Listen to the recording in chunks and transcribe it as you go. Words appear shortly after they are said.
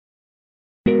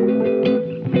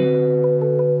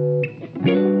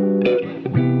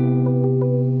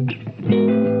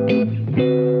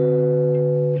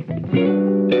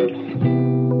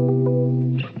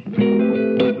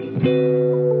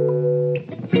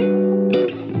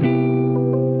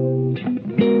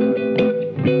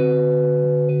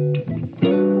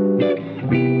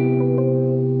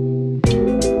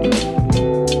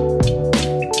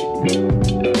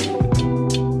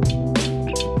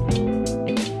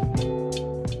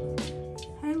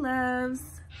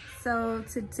So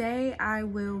today I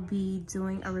will be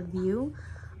doing a review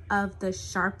of the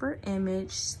Sharper Image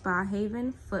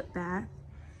Spahaven foot bath.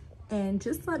 And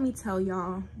just let me tell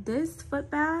y'all, this foot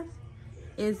bath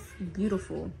is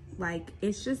beautiful. Like,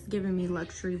 it's just giving me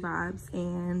luxury vibes,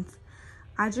 and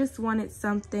I just wanted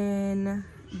something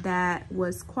that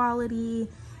was quality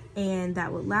and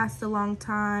that would last a long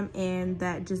time and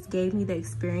that just gave me the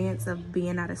experience of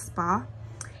being at a spa.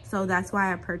 So that's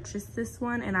why I purchased this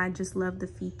one, and I just love the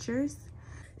features.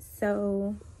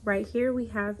 So right here we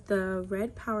have the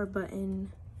red power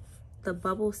button, the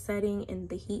bubble setting, and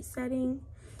the heat setting.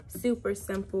 Super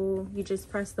simple. You just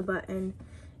press the button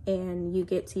and you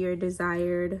get to your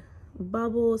desired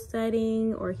bubble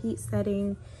setting or heat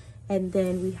setting. And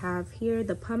then we have here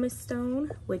the pumice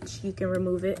stone, which you can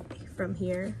remove it from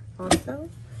here also.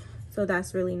 So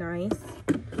that's really nice.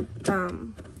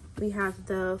 We have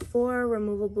the 4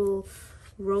 removable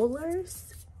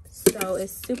rollers. So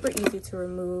it's super easy to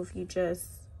remove. You just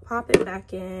pop it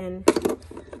back in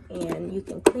and you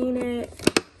can clean it,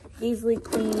 easily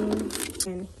clean.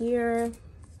 And here,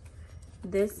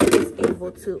 this is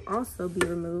able to also be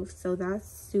removed. So that's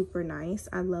super nice.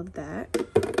 I love that.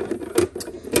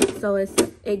 So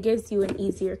it gives you an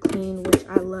easier clean, which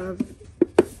I love.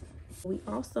 We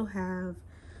also have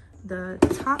the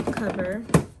top cover,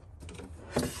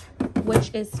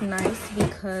 which is nice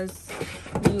because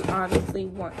you obviously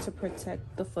want to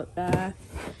protect the foot bath.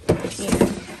 And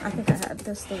I think I had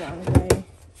this the wrong way.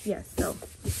 Yes, so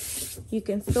you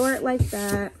can store it like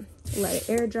that, let it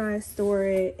air dry, store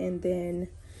it, and then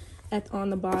on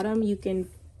the bottom you can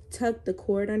tuck the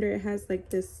cord under. It has like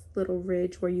this little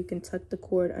ridge where you can tuck the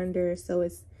cord under, so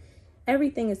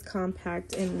everything is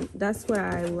compact, and that's what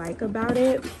I like about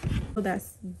it. So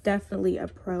that's definitely a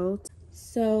pro.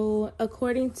 So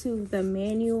according to the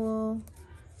manual,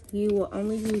 you will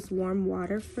only use warm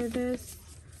water for this.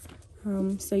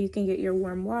 So you can get your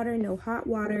warm water, no hot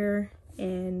water,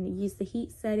 and use the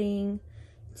heat setting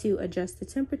to adjust the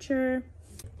temperature.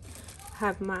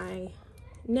 Have my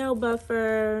nail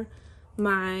buffer,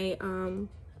 my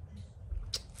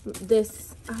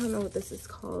this, I don't know what this is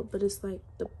called, but it's like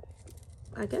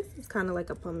I guess it's kind of like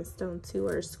a pumice stone too,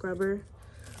 or a scrubber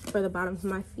for the bottoms of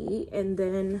my feet. And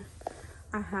then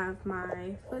I have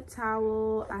my foot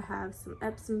towel, I have some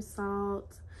Epsom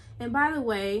salt. And by the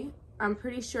way, I'm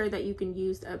pretty sure that you can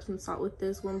use the Epsom salt with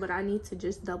this one, but I need to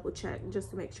just double check just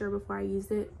to make sure before I use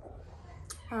it.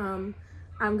 I'm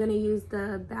gonna use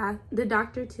the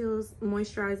Dr. Teal's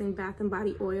moisturizing bath and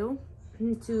body oil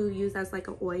to use as like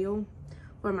an oil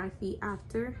for my feet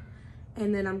after.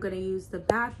 And then I'm gonna use the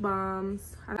bath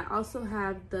bombs. I also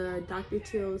have the Dr.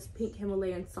 Teal's pink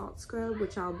Himalayan salt scrub,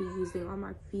 which I'll be using on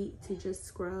my feet to just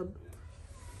scrub.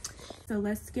 So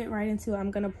let's get right into it.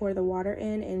 I'm gonna pour the water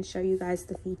in and show you guys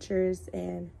the features,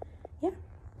 and yeah,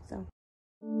 so.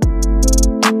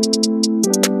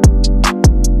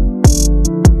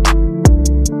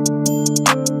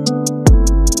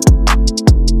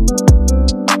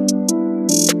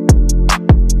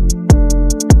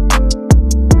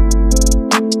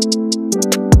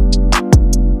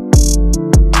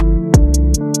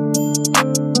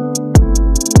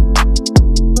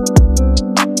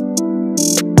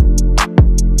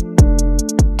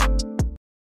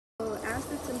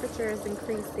 Is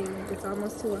increasing, it's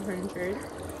almost to 100.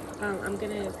 I'm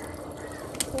gonna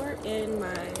pour in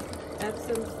my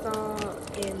Epsom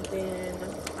salt, and then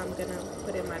I'm gonna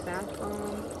put in my bath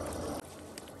bomb.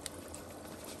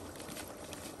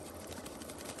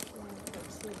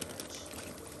 Too much.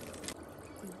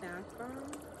 Bath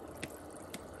bomb.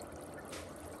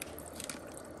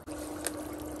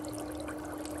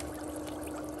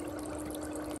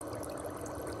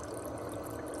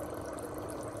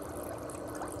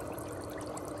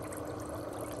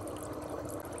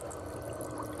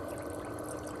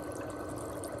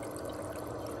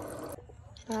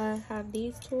 I have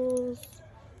these tools,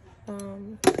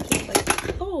 just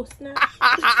like, oh snap,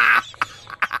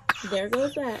 there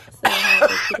goes that. So I have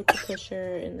the cuticle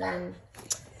pusher, and then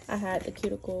I had the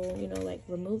cuticle, you know, like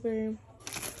remover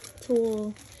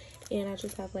tool, and I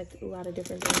just have like a lot of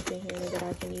different things in here that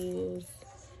I can use.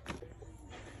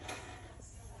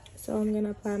 So I'm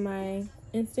gonna apply my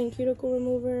instant cuticle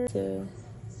remover to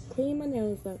clean my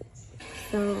nails up.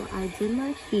 So I did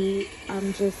my feet.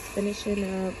 I'm just finishing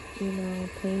up, you know,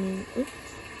 painting. Oops.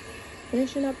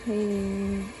 Finishing up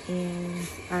painting, and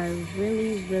I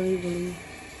really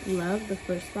love the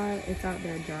foot spot. It's out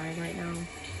there drying right now.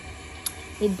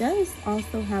 It does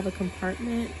also have a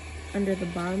compartment under the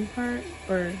bottom part,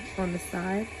 or on the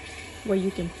side, where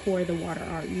you can pour the water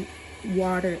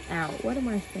out. What am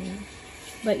I saying?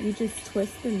 but you just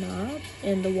twist the knob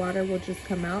and the water will just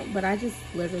come out. But I just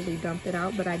literally dumped it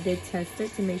out, but I did test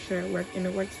it to make sure it worked, and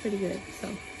it works pretty good. So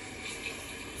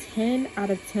 10 out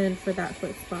of 10 for that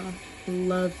foot spa.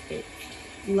 Love it.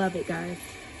 Love it, guys.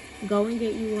 Go and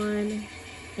get you one.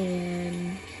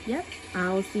 And yep,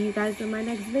 I'll see you guys in my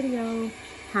next video.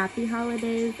 Happy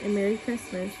holidays and Merry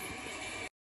Christmas.